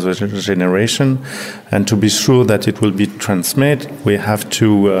to other generation. And to be sure that it will be transmitted, we have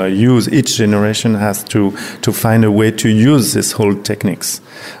to each generation has to find a way to use these old techniques.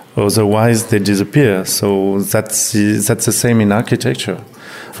 Otherwise, they disappear. So that's the same in architecture.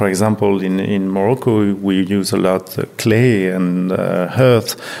 For example, in Morocco, we use a lot clay and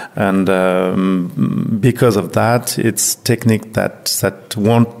earth, and because of that, it's technique that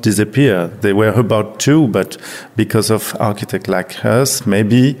won't disappear. They were about to, but because of architects like us,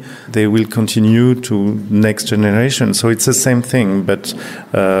 maybe they will continue to next generation. So it's the same thing, but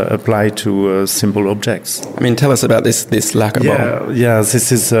applied to simple objects. I mean, tell us about this lacquer bowl. Yeah,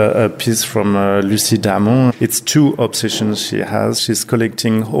 this is a piece from Lucie Damon. It's two obsessions she has. She's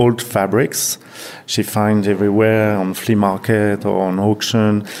collecting old fabrics she finds everywhere on flea market or on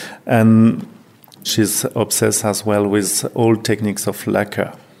auction, and she's obsessed as well with old techniques of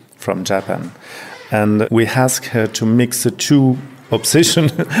lacquer from Japan. And we asked her to mix the two obsession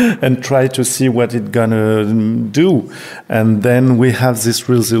and try to see what it's gonna do. And then we have this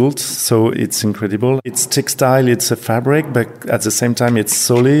result, so it's incredible. It's textile, it's a fabric, but at the same time it's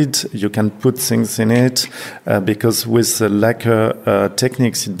solid. You can put things in it because with the lacquer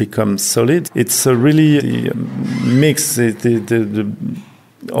techniques it becomes solid. It's a really mix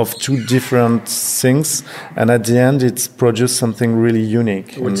of two different things, and at the end it's produced something really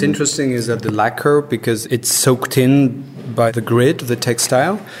unique. What's interesting is that the lacquer, because it's soaked in by the grit of the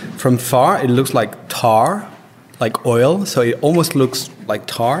textile, from far it looks like tar, like oil, so it almost looks like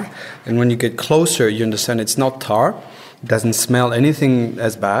tar, and when you get closer you understand it's not tar, it doesn't smell anything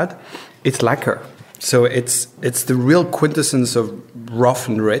as bad, it's lacquer. So it's the real quintessence of rough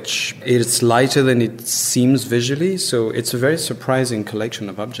and rich. It's lighter than it seems visually, so it's a very surprising collection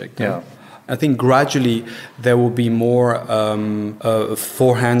of objects. Yeah. I think gradually there will be more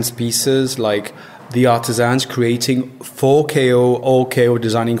four-hands pieces, like the artisans creating for KO, all KO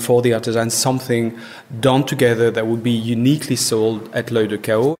designing for the artisans, something done together that would be uniquely sold at L'Œil de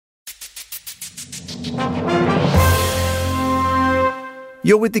KO.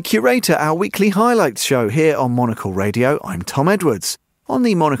 You're with The Curator, our weekly highlights show here on Monocle Radio. I'm Tom Edwards. On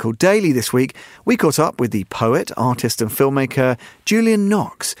the Monocle Daily this week, we caught up with the poet, artist and filmmaker Julian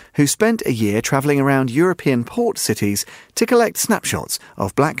Knox, who spent a year travelling around European port cities to collect snapshots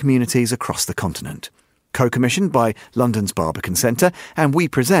of black communities across the continent. Co-commissioned by London's Barbican Centre, and we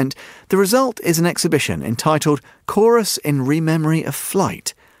present, the result is an exhibition entitled Chorus in Rememory of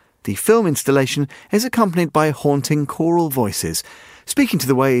Flight. The film installation is accompanied by haunting choral voices, speaking to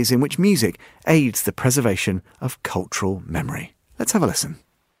the ways in which music aids the preservation of cultural memory. Let's have a listen.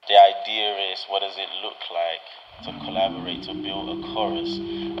 The idea is, what does it look like to collaborate, to build a chorus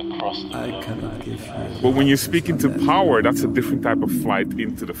across the globe? But when you're speaking to power, that's a different type of flight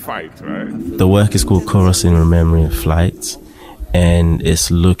into the fight, right? The work is called Chorus in Memory of Flight, and it's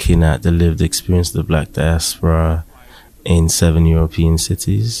looking at the lived experience of the black diaspora in 7 European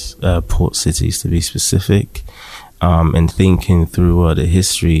cities, port cities to be specific, and thinking through the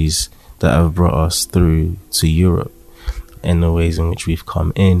histories that have brought us through to Europe and the ways in which we've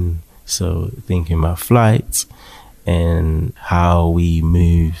come in. So thinking about flight and how we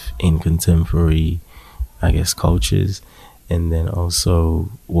move in contemporary, cultures, and then also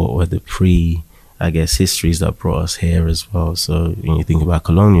what were the histories that brought us here as well. So when you think about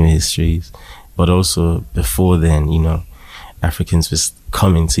colonial histories, but also before then, Africans was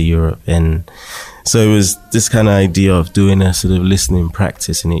coming to Europe. And so it was this kind of idea of doing a sort of listening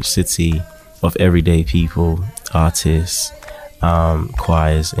practice in each city of everyday people, artists,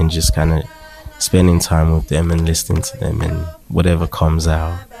 choirs, and just kind of spending time with them and listening to them, and whatever comes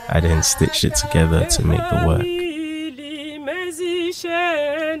out, I then stitch it together to make the work.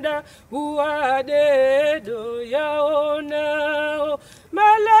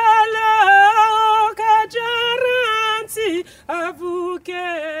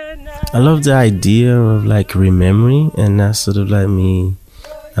 I love the idea of like rememory, and that's sort of like me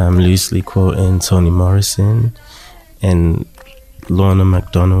loosely quoting Toni Morrison and Lorna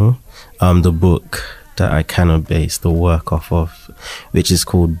MacDonald, the book that I kind of base the work off of, which is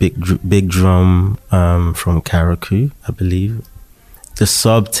called Big Drum from Karakou, I believe. The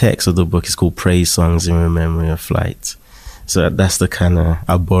subtext of the book is called Praise Songs in Memory of Flight. So that's the kind of,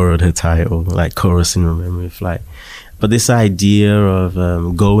 I borrowed her title, like Chorus in Memory of Flight. But this idea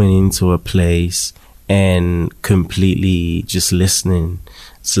of going into a place and completely just listening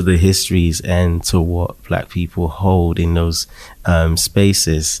to the histories and to what Black people hold in those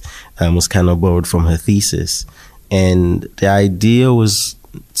spaces was kind of borrowed from her thesis. And the idea was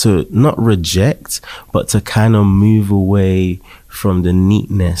to not reject, but to kind of move away from the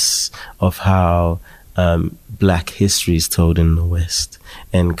neatness of how Black history is told in the West,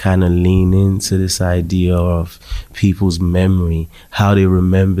 and kind of lean into this idea of people's memory, how they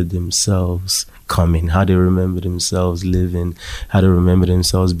remember themselves coming, how they remember themselves living, how they remember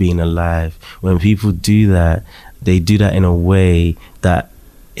themselves being alive. When people do that, they do that in a way that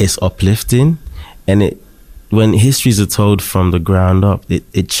is uplifting, and when histories are told from the ground up,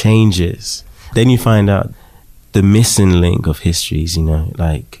 it changes. Then you find out the missing link of histories,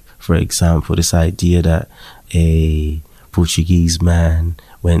 like, for example, this idea that a Portuguese man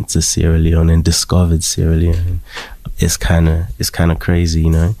went to Sierra Leone and discovered Sierra Leone. It's kind of crazy,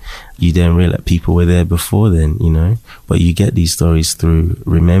 You then realize people were there before then, But you get these stories through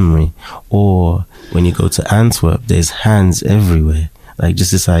rememory. Or when you go to Antwerp, there's hands everywhere. Like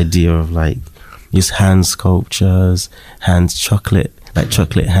just this idea of like just hand sculptures, hands chocolate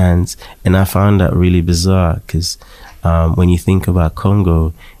hands. And I found that really bizarre because when you think about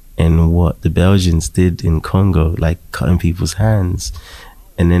Congo and what the Belgians did in Congo, like cutting people's hands,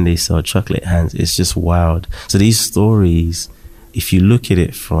 and then they saw chocolate hands, it's just wild. So these stories, if you look at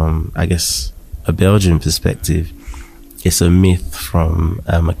it from, I guess, a Belgian perspective, it's a myth from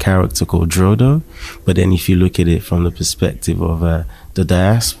a character called Drodo. But then if you look at it from the perspective of the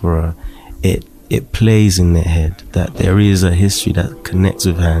diaspora, it plays in their head that there is a history that connects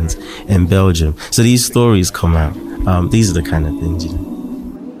with hands in Belgium. So these stories come out. These are the kind of things,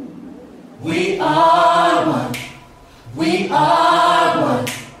 We are one. We are one.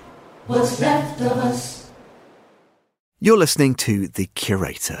 What's left of us? You're listening to The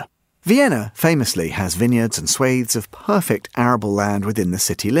Curator. Vienna famously has vineyards and swathes of perfect arable land within the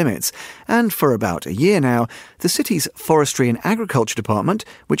city limits, and for about a year now, the city's Forestry and Agriculture Department,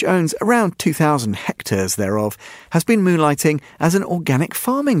 which owns around 2,000 hectares thereof, has been moonlighting as an organic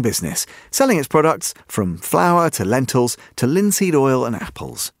farming business, selling its products from flour to lentils to linseed oil and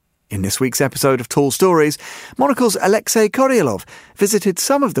apples. In this week's episode of Tall Stories, Monocle's Alexei Koryalov visited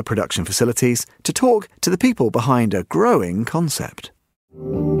some of the production facilities to talk to the people behind a growing concept.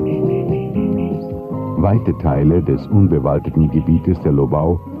 Weite Teile des unbewaldeten Gebietes der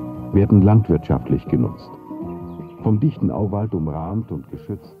Lobau werden landwirtschaftlich genutzt. Vom dichten Auwald umrahmt und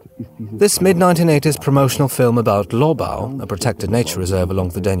geschützt ist dieses... This mid-1980s promotional film about Lobau, a protected nature reserve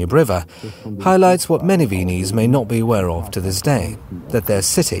along the Danube River, highlights what many Viennese may not be aware of to this day, that their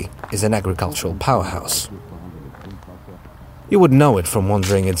city is an agricultural powerhouse. You would know it from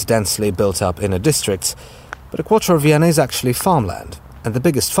wandering its densely built-up inner districts, but a quarter of Vienna is actually farmland, and the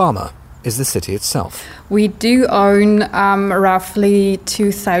biggest farmer is the city itself. We do own roughly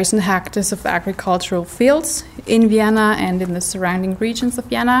 2,000 hectares of agricultural fields in Vienna and in the surrounding regions of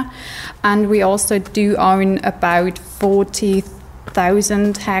Vienna. And we also do own about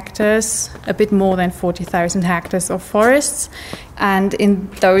 40,000 hectares, a bit more than 40,000 hectares of forests. And in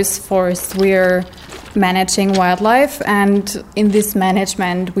those forests we're managing wildlife, and in this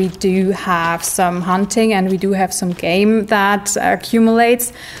management we do have some hunting and we do have some game that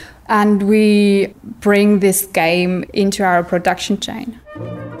accumulates. And we bring this game into our production chain.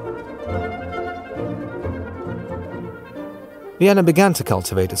 Vienna began to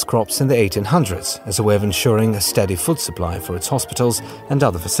cultivate its crops in the 1800s as a way of ensuring a steady food supply for its hospitals and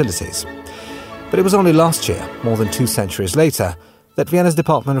other facilities. But it was only last year, more than 2 centuries later, that Vienna's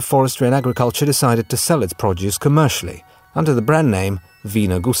Department of Forestry and Agriculture decided to sell its produce commercially under the brand name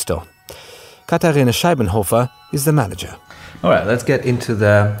Wiener Gusto. Katharina Scheibenhofer is the manager. All right, let's get into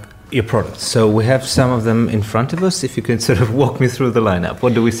your products. So we have some of them in front of us. If you can sort of walk me through the lineup.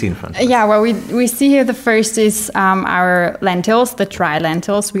 What do we see in front of us? Yeah, well, we see here the first is our lentils, the dry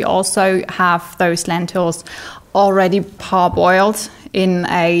lentils. We also have those lentils already parboiled in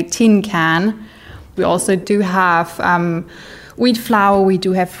a tin can. We also do have wheat flour, we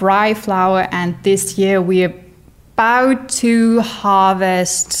do have rye flour, and this year we're about to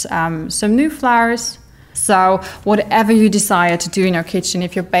harvest some new flours. So whatever you desire to do in your kitchen,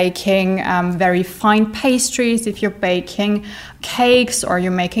 if you're baking very fine pastries, if you're baking cakes, or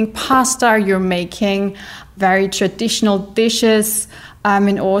you're making pasta, you're making very traditional dishes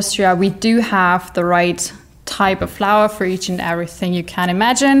in Austria, we do have the right type of flour for each and everything you can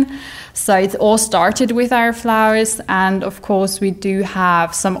imagine. So it all started with our flours, and of course we do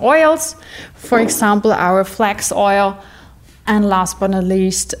have some oils, for example our flax oil, and last but not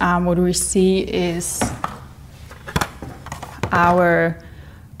least what we see is our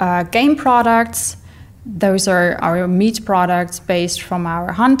game products. Those are our meat products based from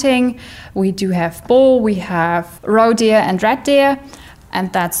our hunting. We do have bull, we have roe deer and red deer,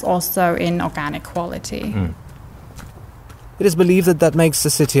 and that's also in organic quality. It is believed that makes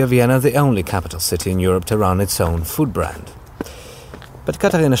the city of Vienna the only capital city in Europe to run its own food brand. But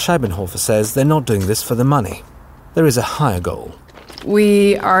Katharina Scheibenhofer says they're not doing this for the money. There is a higher goal.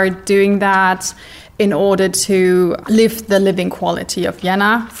 We are doing that in order to lift the living quality of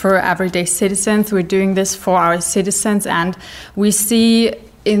Vienna for everyday citizens. We're doing this for our citizens, and we see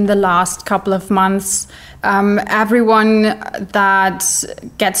in the last couple of months everyone that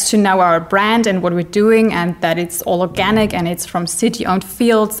gets to know our brand and what we're doing, and that it's all organic and it's from city-owned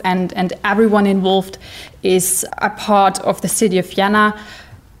fields, and everyone involved is a part of the city of Vienna.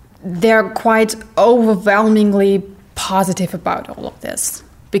 They're quite overwhelmingly positive about all of this,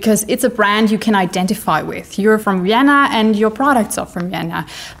 because it's a brand you can identify with. You're from Vienna and your products are from Vienna.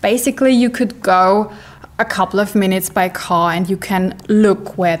 Basically, you could go a couple of minutes by car and you can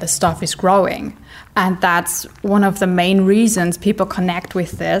look where the stuff is growing. And that's one of the main reasons people connect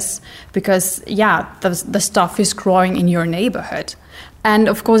with this, because, the stuff is growing in your neighborhood. And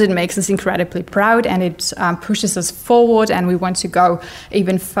of course, it makes us incredibly proud, and it pushes us forward, and we want to go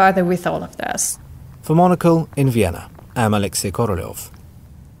even further with all of this. For Monocle in Vienna, I'm Alexei Korolev.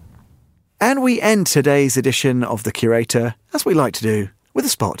 And we end today's edition of The Curator, as we like to do, with a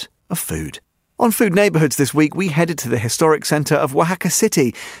spot of food. On Food Neighbourhoods this week, we headed to the historic centre of Oaxaca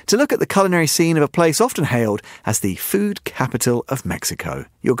City to look at the culinary scene of a place often hailed as the food capital of Mexico.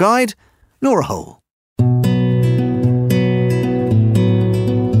 Your guide, Nora Hole.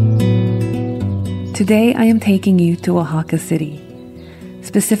 Today I am taking you to Oaxaca City,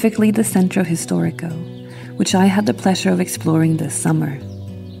 specifically the Centro Histórico, which I had the pleasure of exploring this summer.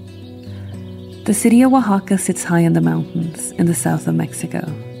 The city of Oaxaca sits high in the mountains in the south of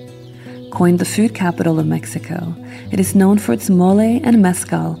Mexico. Coined the food capital of Mexico, it is known for its mole and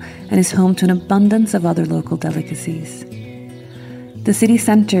mezcal and is home to an abundance of other local delicacies. The city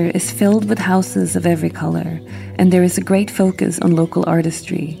center is filled with houses of every color, and there is a great focus on local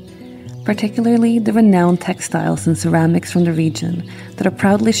artistry, particularly the renowned textiles and ceramics from the region that are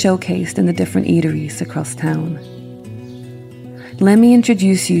proudly showcased in the different eateries across town. Let me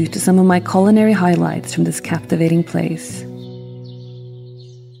introduce you to some of my culinary highlights from this captivating place.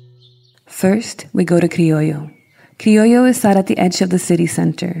 First, we go to Criollo. Criollo is sat at the edge of the city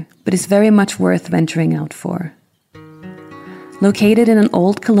center, but is very much worth venturing out for. Located in an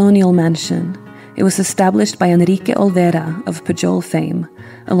old colonial mansion, it was established by Enrique Olvera of Pujol fame,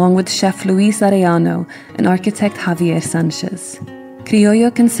 along with chef Luis Arellano and architect Javier Sanchez. Criollo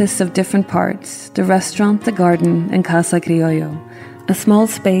consists of different parts: the restaurant, the garden, and Casa Criollo, a small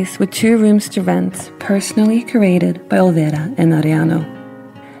space with 2 rooms to rent, personally curated by Olvera and Arellano.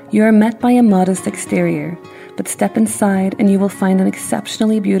 You are met by a modest exterior, but step inside and you will find an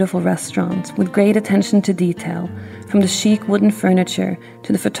exceptionally beautiful restaurant with great attention to detail, from the chic wooden furniture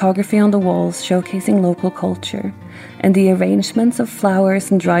to the photography on the walls showcasing local culture, and the arrangements of flowers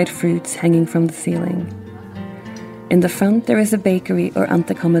and dried fruits hanging from the ceiling. In the front there is a bakery or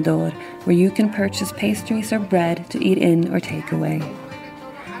antecomedor where you can purchase pastries or bread to eat in or take away.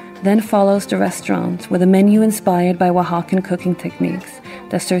 Then follows the restaurant with a menu inspired by Oaxacan cooking techniques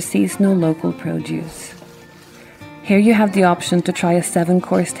that serve seasonal local produce. Here you have the option to try a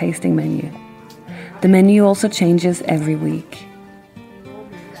 7-course tasting menu. The menu also changes every week.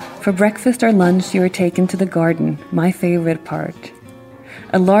 For breakfast or lunch you are taken to the garden, my favorite part.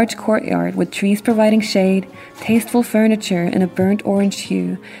 A large courtyard with trees providing shade, tasteful furniture in a burnt orange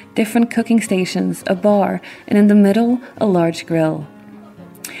hue, different cooking stations, a bar, and in the middle, a large grill.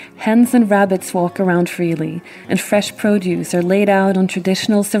 Hens and rabbits walk around freely, and fresh produce are laid out on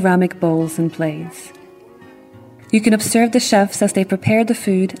traditional ceramic bowls and plates. You can observe the chefs as they prepare the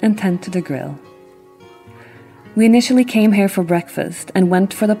food and tend to the grill. We initially came here for breakfast and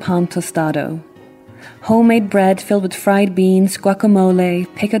went for the pan tostado. Homemade bread filled with fried beans,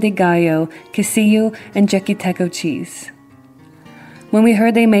 guacamole, pico de gallo, quesillo, and yucateco cheese. When we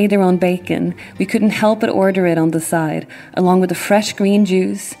heard they made their own bacon, we couldn't help but order it on the side, along with the fresh green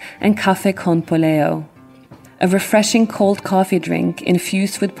juice and café con poleo, a refreshing cold coffee drink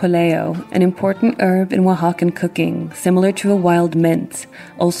infused with poleo, an important herb in Oaxacan cooking, similar to a wild mint,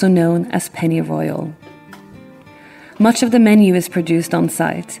 also known as pennyroyal. Much of the menu is produced on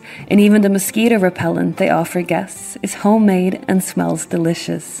site, and even the mosquito repellent they offer guests is homemade and smells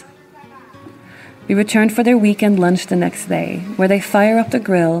delicious. We returned for their weekend lunch the next day, where they fire up the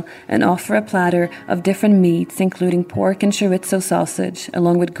grill and offer a platter of different meats, including pork and chorizo sausage,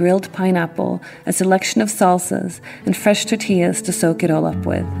 along with grilled pineapple, a selection of salsas, and fresh tortillas to soak it all up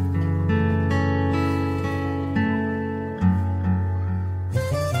with.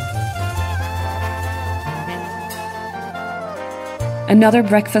 Another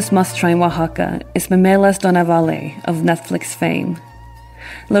breakfast must-try in Oaxaca is Memelas Donavalle of Netflix fame.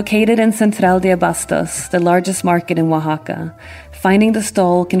 Located in Central de Abastos, the largest market in Oaxaca, finding the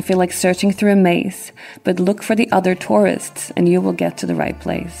stall can feel like searching through a maze, but look for the other tourists and you will get to the right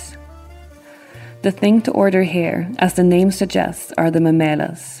place. The thing to order here, as the name suggests, are the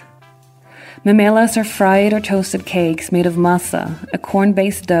memelas. Memelas are fried or toasted cakes made of masa, a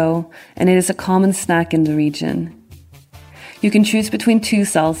corn-based dough, and it is a common snack in the region. You can choose between two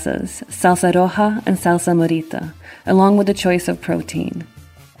salsas, salsa roja and salsa morita, along with the choice of protein.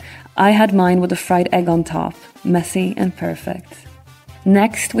 I had mine with a fried egg on top, messy and perfect.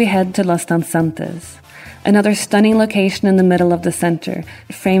 Next, we head to Los Danzantes, another stunning location in the middle of the center,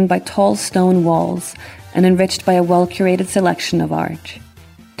 framed by tall stone walls and enriched by a well-curated selection of art.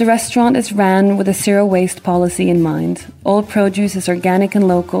 The restaurant is ran with a zero-waste policy in mind. All produce is organic and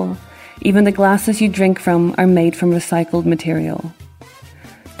local. Even the glasses you drink from are made from recycled material.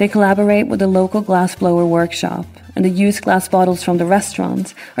 They collaborate with a local glassblower workshop, and the used glass bottles from the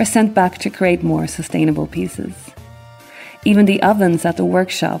restaurant are sent back to create more sustainable pieces. Even the ovens at the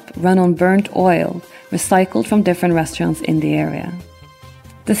workshop run on burnt oil, recycled from different restaurants in the area.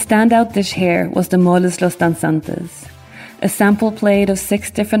 The standout dish here was the moles Los Danzantes, a sample plate of 6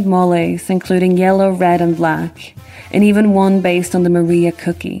 different moles, including yellow, red, and black, and even one based on the Maria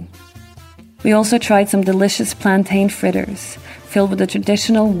cookie. We also tried some delicious plantain fritters, filled with a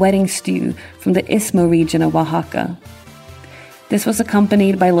traditional wedding stew from the Istmo region of Oaxaca. This was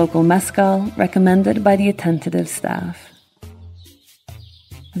accompanied by local mezcal, recommended by the attentive staff.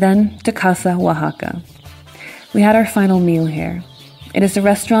 Then to Casa Oaxaca. We had our final meal here. It is a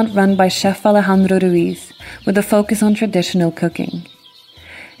restaurant run by Chef Alejandro Ruiz, with a focus on traditional cooking.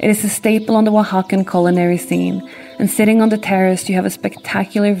 It is a staple on the Oaxacan culinary scene, and sitting on the terrace you have a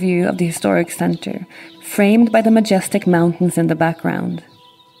spectacular view of the historic center, framed by the majestic mountains in the background.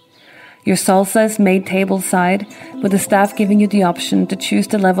 Your salsa is made tableside, with the staff giving you the option to choose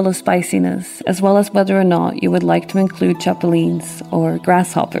the level of spiciness, as well as whether or not you would like to include chapulines or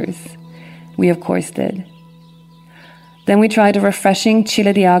grasshoppers. We of course did. Then we tried a refreshing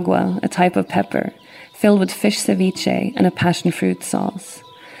chile de agua, a type of pepper, filled with fish ceviche and a passion fruit sauce.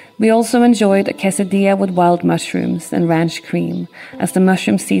 We also enjoyed a quesadilla with wild mushrooms and ranch cream, as the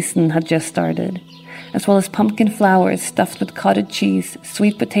mushroom season had just started, as well as pumpkin flowers stuffed with cottage cheese,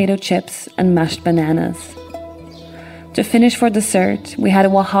 sweet potato chips, and mashed bananas. To finish for dessert, we had a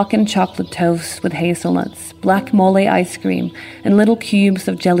Oaxacan chocolate toast with hazelnuts, black mole ice cream, and little cubes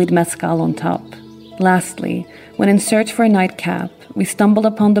of jellied mezcal on top. Lastly, when in search for a nightcap, we stumbled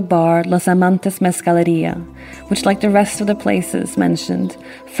upon the bar Los Amantes Mezcaleria, which, like the rest of the places mentioned,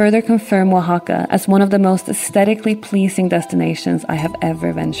 further confirm Oaxaca as one of the most aesthetically pleasing destinations I have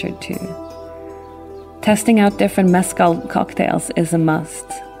ever ventured to. Testing out different mezcal cocktails is a must.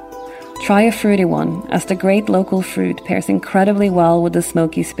 Try a fruity one, as the great local fruit pairs incredibly well with the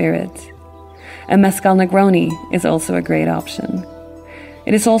smoky spirit. A mezcal Negroni is also a great option.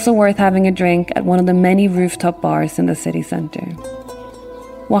 It is also worth having a drink at one of the many rooftop bars in the city center.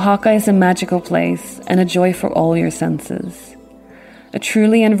 Oaxaca is a magical place and a joy for all your senses. A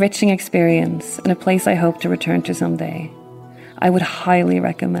truly enriching experience and a place I hope to return to someday. I would highly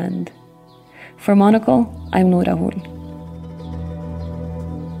recommend. For Monocle, I'm Nora Hull.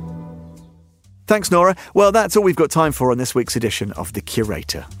 Thanks, Nora. Well, that's all we've got time for on this week's edition of The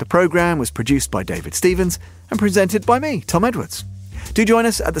Curator. The programme was produced by David Stevens and presented by me, Tom Edwards. Do join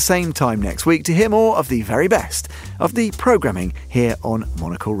us at the same time next week to hear more of the very best of the programming here on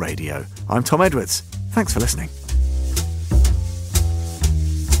Monocle Radio. I'm Tom Edwards. Thanks for listening.